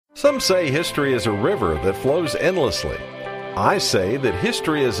Some say history is a river that flows endlessly. I say that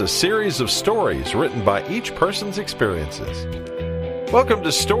history is a series of stories written by each person's experiences. Welcome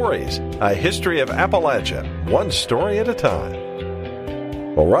to Stories, a history of Appalachia, one story at a time.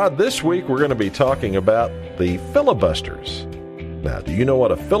 Well, Rod, this week we're going to be talking about the filibusters. Now, do you know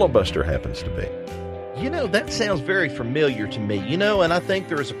what a filibuster happens to be? You know, that sounds very familiar to me. And I think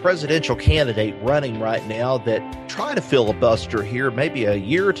there is a presidential candidate running right now that tried to filibuster here maybe a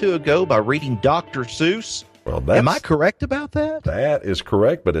year or two ago by reading Dr. Seuss. Well, am I correct about that? That is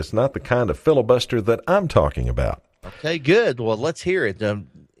correct, but it's not the kind of filibuster that I'm talking about. Okay, good. Well, let's hear it.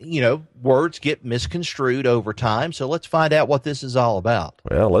 Words get misconstrued over time, so let's find out what this is all about.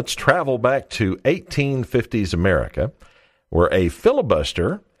 Well, let's travel back to 1850s America, where a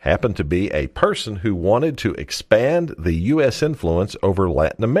filibuster happened to be a person who wanted to expand the U.S. influence over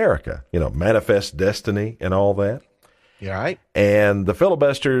Latin America, manifest destiny and all that. Yeah, right. And the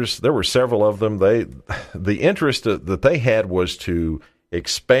filibusters, there were several of them. The interest that they had was to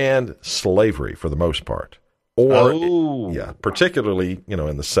expand slavery for the most part. Particularly,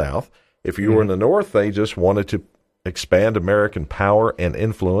 in the South. If you were in the North, they just wanted to expand American power and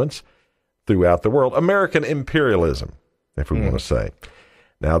influence throughout the world. American imperialism, if we want to say.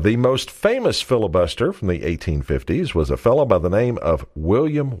 Now, the most famous filibuster from the 1850s was a fellow by the name of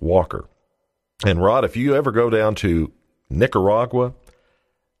William Walker. And Rod, if you ever go down to Nicaragua,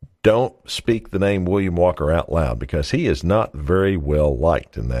 don't speak the name William Walker out loud because he is not very well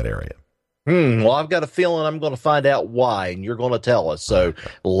liked in that area. Well, I've got a feeling I'm going to find out why, and you're going to tell us. So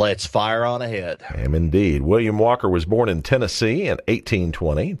let's fire on ahead. Indeed. William Walker was born in Tennessee in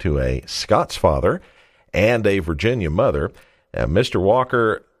 1820 to a Scots father and a Virginia mother. Mr.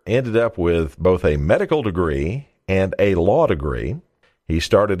 Walker ended up with both a medical degree and a law degree. He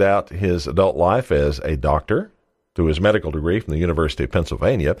started out his adult life as a doctor through his medical degree from the University of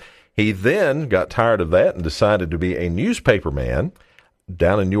Pennsylvania. He then got tired of that and decided to be a newspaper man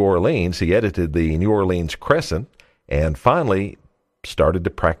down in New Orleans. He edited the New Orleans Crescent and finally started to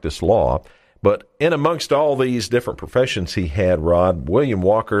practice law. But in amongst all these different professions he had, Rod, William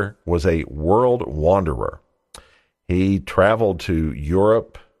Walker was a world wanderer. He traveled to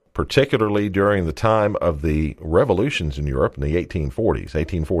Europe, particularly during the time of the revolutions in Europe in the 1840s,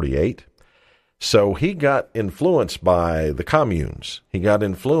 1848. So he got influenced by the communes. He got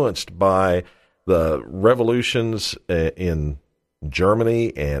influenced by the revolutions in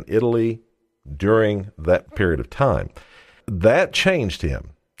Germany and Italy during that period of time. That changed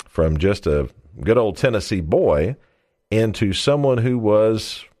him from just a good old Tennessee boy into someone who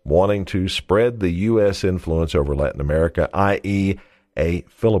was wanting to spread the U.S. influence over Latin America, i.e. a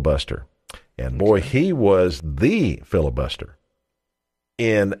filibuster. And boy, he was the filibuster.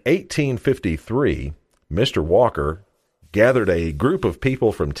 In 1853, Mr. Walker gathered a group of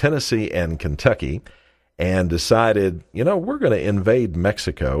people from Tennessee and Kentucky and decided, we're going to invade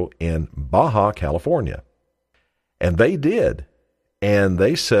Mexico in Baja, California. And they did. And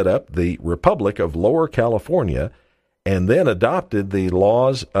they set up the Republic of Lower California and then adopted the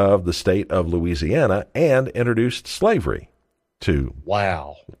laws of the state of Louisiana and introduced slavery to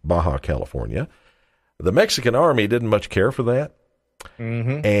Baja California. The Mexican army didn't much care for that.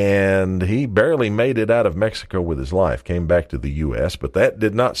 And he barely made it out of Mexico with his life, came back to the U.S., but that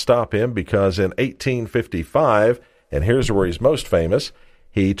did not stop him because in 1855, and here's where he's most famous,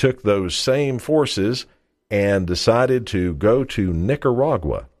 he took those same forces and decided to go to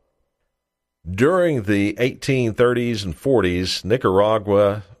Nicaragua. During the 1830s and 40s,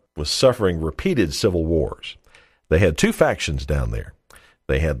 Nicaragua was suffering repeated civil wars. They had two factions down there.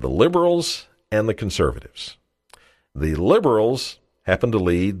 They had the liberals and the conservatives. The liberals happened to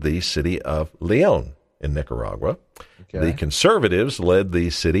lead the city of Leon in Nicaragua. The conservatives led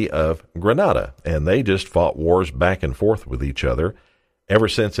the city of Granada, and they just fought wars back and forth with each other ever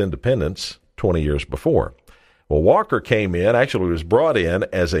since independence 20 years before. Well, Walker came in, actually was brought in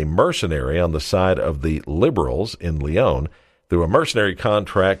as a mercenary on the side of the liberals in Leon through a mercenary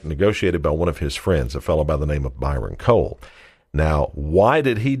contract negotiated by one of his friends, a fellow by the name of Byron Cole. Now, why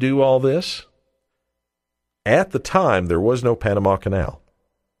did he do all this? At the time, there was no Panama Canal.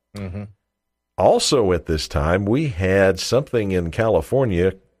 Also at this time, we had something in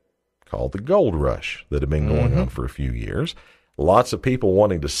California called the Gold Rush that had been going on for a few years. Lots of people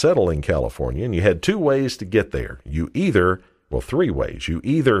wanting to settle in California, and you had two ways to get there. Three ways. You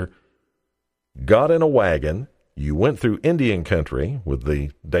either got in a wagon, you went through Indian country with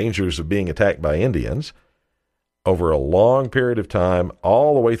the dangers of being attacked by Indians over a long period of time,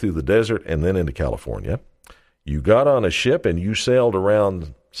 all the way through the desert and then into California. You got on a ship and you sailed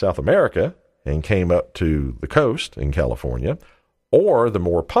around South America and came up to the coast in California, Or the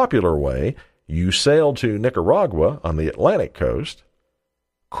more popular way, you sailed to Nicaragua on the Atlantic coast,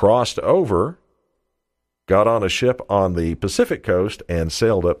 crossed over, got on a ship on the Pacific coast, and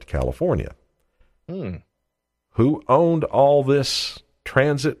sailed up to California. Who owned all this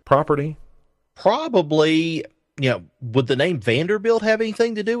transit property? Probably, would the name Vanderbilt have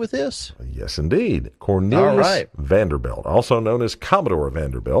anything to do with this? Yes, indeed. Cornelius Vanderbilt, also known as Commodore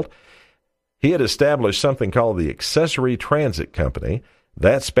Vanderbilt. He had established something called the Accessory Transit Company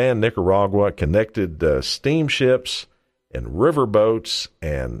that spanned Nicaragua, connected steamships and riverboats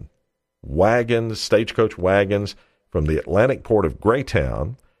and wagons, stagecoach wagons from the Atlantic port of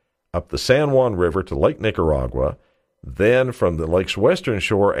Greytown up the San Juan River to Lake Nicaragua, then from the lake's western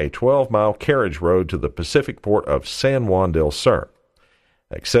shore, a 12-mile carriage road to the Pacific port of San Juan del Sur.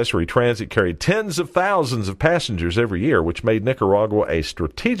 Accessory Transit carried tens of thousands of passengers every year, which made Nicaragua a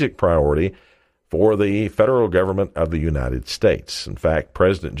strategic priority for the federal government of the United States. In fact,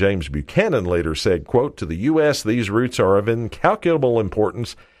 President James Buchanan later said, quote, "To the U.S., these routes are of incalculable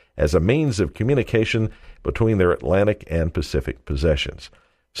importance as a means of communication between their Atlantic and Pacific possessions."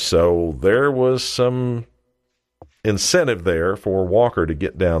 So there was some incentive there for Walker to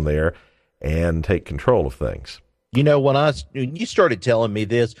get down there and take control of things. When you started telling me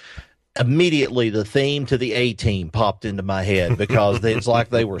this, immediately the theme to the A-Team popped into my head, because it's like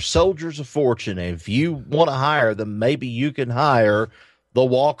they were soldiers of fortune. And if you want to hire them, maybe you can hire the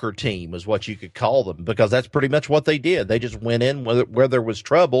Walker team, is what you could call them, because that's pretty much what they did. They just went in where there was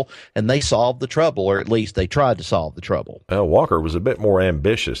trouble, and they solved the trouble, or at least they tried to solve the trouble. Well, Walker was a bit more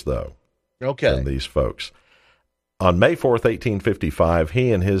ambitious, though, than these folks. On May 4th, 1855,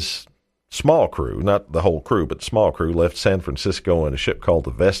 he and his small crew, not the whole crew, but small crew, left San Francisco in a ship called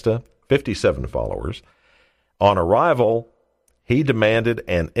the Vesta, 57 followers. On arrival, he demanded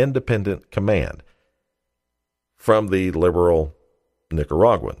an independent command from the liberal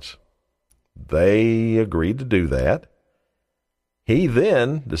Nicaraguans. They agreed to do that. He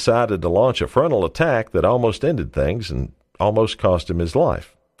then decided to launch a frontal attack that almost ended things and almost cost him his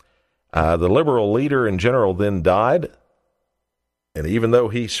life. The liberal leader and general then died, and even though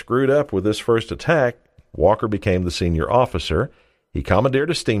he screwed up with this first attack, Walker became the senior officer. He commandeered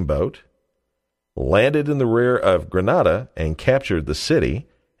a steamboat, landed in the rear of Granada, and captured the city,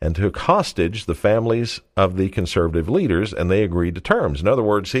 and took hostage the families of the conservative leaders, and they agreed to terms. In other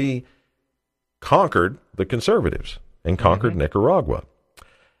words, he conquered the conservatives and conquered Nicaragua.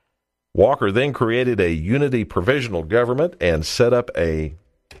 Walker then created a unity provisional government and set up I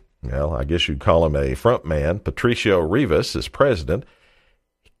guess you'd call him a front man, Patricio Rivas, as president.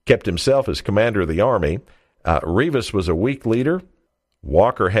 Kept himself as commander of the army. Rivas was a weak leader.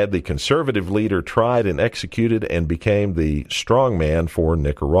 Walker had the conservative leader tried and executed and became the strong man for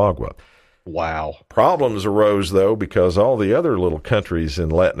Nicaragua. Wow. Problems arose, though, because all the other little countries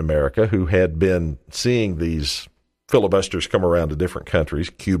in Latin America who had been seeing these filibusters come around to different countries,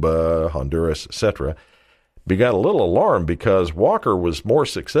 Cuba, Honduras, etc., got a little alarmed because Walker was more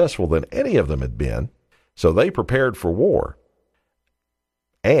successful than any of them had been, so they prepared for war.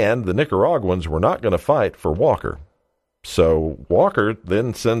 And the Nicaraguans were not going to fight for Walker. So Walker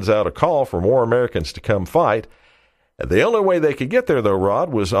then sends out a call for more Americans to come fight. The only way they could get there, though,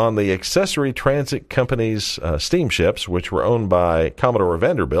 Rod, was on the Accessory Transit Company's steamships, which were owned by Commodore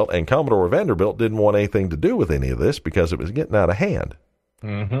Vanderbilt, and Commodore Vanderbilt didn't want anything to do with any of this because it was getting out of hand.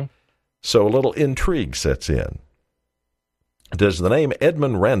 So a little intrigue sets in. Does the name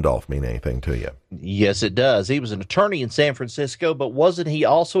Edmund Randolph mean anything to you? Yes, it does. He was an attorney in San Francisco, but wasn't he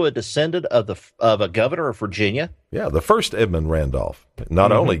also a descendant of a governor of Virginia? Yeah, the first Edmund Randolph.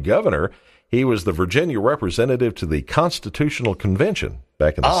 Not only governor, he was the Virginia representative to the Constitutional Convention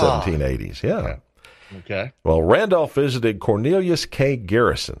back in the 1780s. Yeah. Okay. Well, Randolph visited Cornelius K.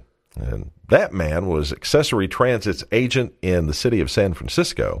 Garrison, and that man was Accessory Transit's agent in the city of San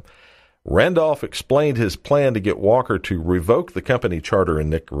Francisco. Randolph explained his plan to get Walker to revoke the company charter in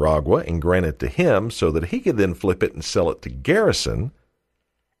Nicaragua and grant it to him so that he could then flip it and sell it to Garrison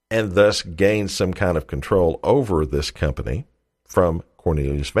and thus gain some kind of control over this company from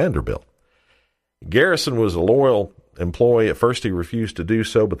Cornelius Vanderbilt. Garrison was a loyal employee. At first he refused to do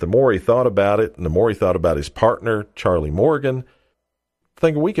so, but the more he thought about it and the more he thought about his partner, Charlie Morgan,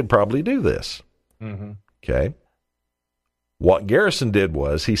 thinking we could probably do this. Okay. What Garrison did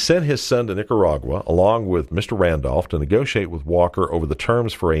was he sent his son to Nicaragua along with Mr. Randolph to negotiate with Walker over the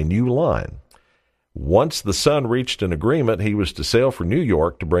terms for a new line. Once the son reached an agreement, he was to sail for New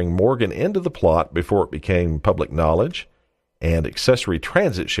York to bring Morgan into the plot before it became public knowledge, and Accessory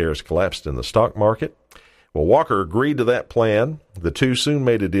Transit shares collapsed in the stock market. Well, Walker agreed to that plan. The two soon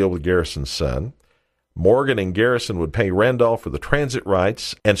made a deal with Garrison's son. Morgan and Garrison would pay Randolph for the transit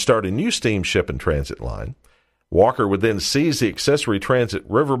rights and start a new steamship and transit line. Walker would then seize the accessory transit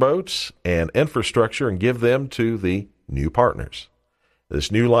riverboats and infrastructure and give them to the new partners.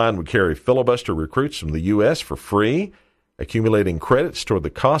 This new line would carry filibuster recruits from the U.S. for free, accumulating credits toward the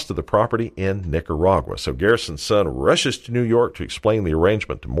cost of the property in Nicaragua. So Garrison's son rushes to New York to explain the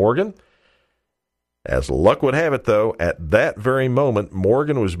arrangement to Morgan. As luck would have it, though, at that very moment,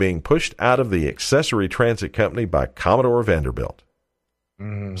 Morgan was being pushed out of the accessory transit company by Commodore Vanderbilt.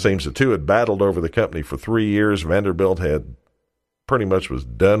 Seems the two had battled over the company for 3 years. Vanderbilt had pretty much was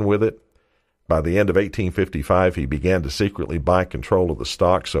done with it. By the end of 1855, he began to secretly buy control of the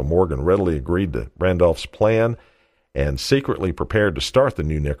stock, so Morgan readily agreed to Randolph's plan and secretly prepared to start the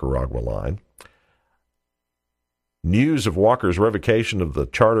new Nicaragua line. News of Walker's revocation of the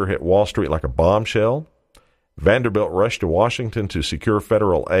charter hit Wall Street like a bombshell. Vanderbilt rushed to Washington to secure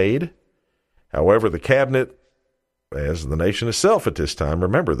federal aid. However, the cabinet, as the nation itself at this time,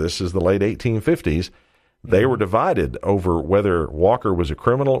 remember this is the late 1850s, they were divided over whether Walker was a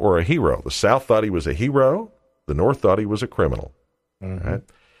criminal or a hero. The South thought he was a hero. The North thought he was a criminal. Right?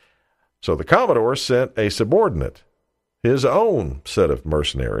 So the Commodore sent a subordinate, his own set of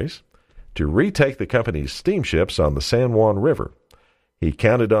mercenaries, to retake the company's steamships on the San Juan River. He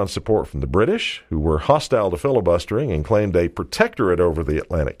counted on support from the British, who were hostile to filibustering and claimed a protectorate over the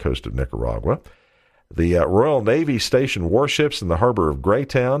Atlantic coast of Nicaragua. The Royal Navy stationed warships in the harbor of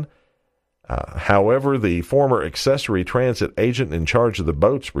Greytown. However, the former accessory transit agent in charge of the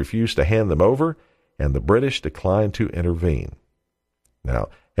boats refused to hand them over, and the British declined to intervene. Now,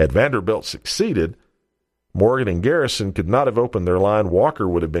 had Vanderbilt succeeded, Morgan and Garrison could not have opened their line. Walker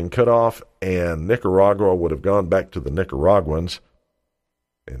would have been cut off, and Nicaragua would have gone back to the Nicaraguans.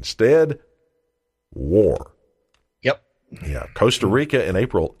 Instead, war. Yep. Yeah. Costa Rica in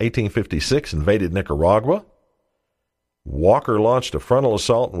April 1856 invaded Nicaragua. Walker launched a frontal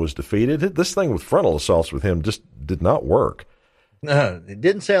assault and was defeated. This thing with frontal assaults with him just did not work. No, it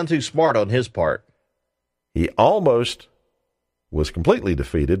didn't sound too smart on his part. He almost was completely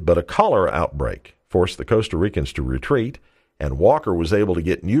defeated, but a cholera outbreak forced the Costa Ricans to retreat, and Walker was able to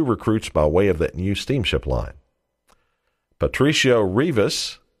get new recruits by way of that new steamship line. Patricio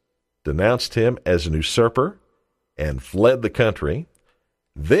Rivas denounced him as an usurper and fled the country.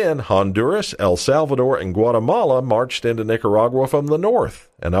 Then Honduras, El Salvador, and Guatemala marched into Nicaragua from the north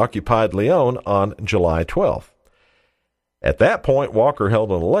and occupied Leon on July 12th. At that point, Walker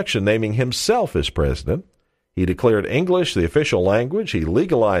held an election naming himself as president. He declared English the official language. He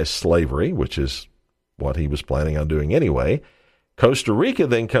legalized slavery, which is what he was planning on doing anyway. Costa Rica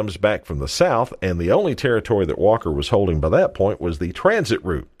then comes back from the south, and the only territory that Walker was holding by that point was the transit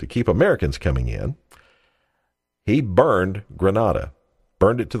route to keep Americans coming in. He burned Grenada,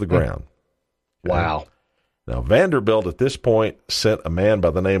 burned it to the ground. Wow. Now, Vanderbilt at this point sent a man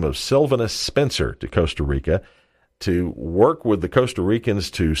by the name of Sylvanus Spencer to Costa Rica to work with the Costa Ricans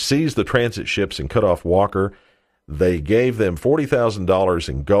to seize the transit ships and cut off Walker. They gave them $40,000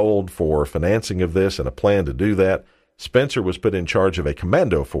 in gold for financing of this and a plan to do that. Spencer was put in charge of a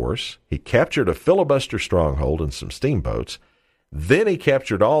commando force. He captured a filibuster stronghold and some steamboats. Then he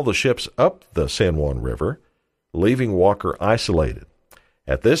captured all the ships up the San Juan River, leaving Walker isolated.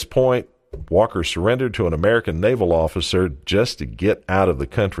 At this point, Walker surrendered to an American naval officer just to get out of the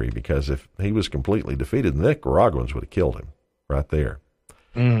country, because if he was completely defeated, the Nicaraguans would have killed him right there.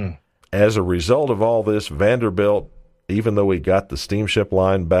 As a result of all this, Vanderbilt, even though he got the steamship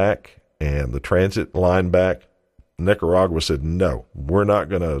line back and the transit line back, Nicaragua said, no, we're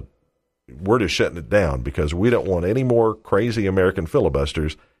just shutting it down because we don't want any more crazy American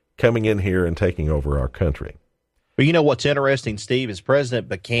filibusters coming in here and taking over our country. But you know what's interesting, Steve, is President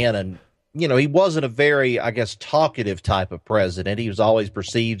Buchanan, he wasn't a very, talkative type of president. He was always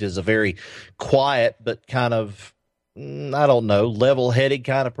perceived as a very quiet, but kind of, level-headed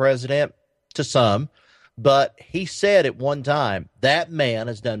kind of president to some. But he said at one time, that man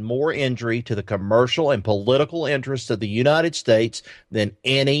has done more injury to the commercial and political interests of the United States than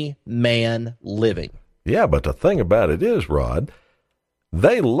any man living. Yeah, but the thing about it is, Rod,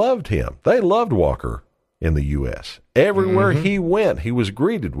 they loved him. They loved Walker in the U.S. Everywhere he went, he was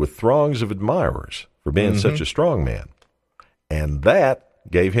greeted with throngs of admirers for being such a strong man. And that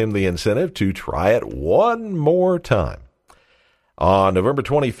gave him the incentive to try it one more time. On November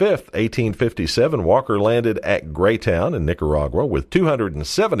 25th, 1857, Walker landed at Greytown in Nicaragua with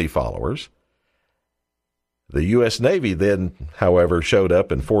 270 followers. The U.S. Navy then, however, showed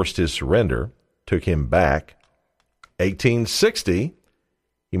up and forced his surrender, took him back. 1860,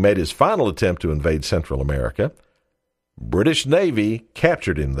 he made his final attempt to invade Central America. British Navy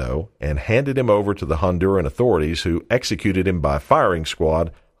captured him, though, and handed him over to the Honduran authorities, who executed him by firing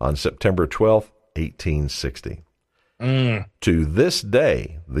squad on September 12, 1860. To this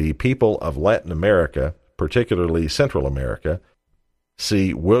day, the people of Latin America, particularly Central America,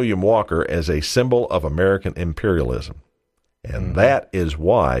 see William Walker as a symbol of American imperialism. And that is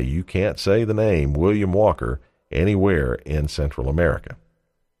why you can't say the name William Walker anywhere in Central America.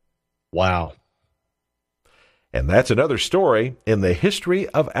 Wow. And that's another story in the history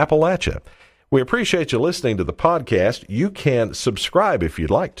of Appalachia. We appreciate you listening to the podcast. You can subscribe if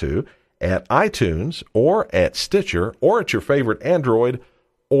you'd like to at iTunes or at Stitcher or at your favorite Android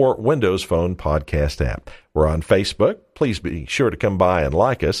or Windows Phone podcast app. We're on Facebook. Please be sure to come by and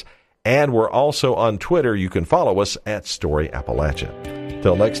like us. And we're also on Twitter. You can follow us at Story Appalachia.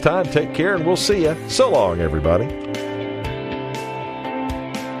 Till next time, take care and we'll see you. So long, everybody.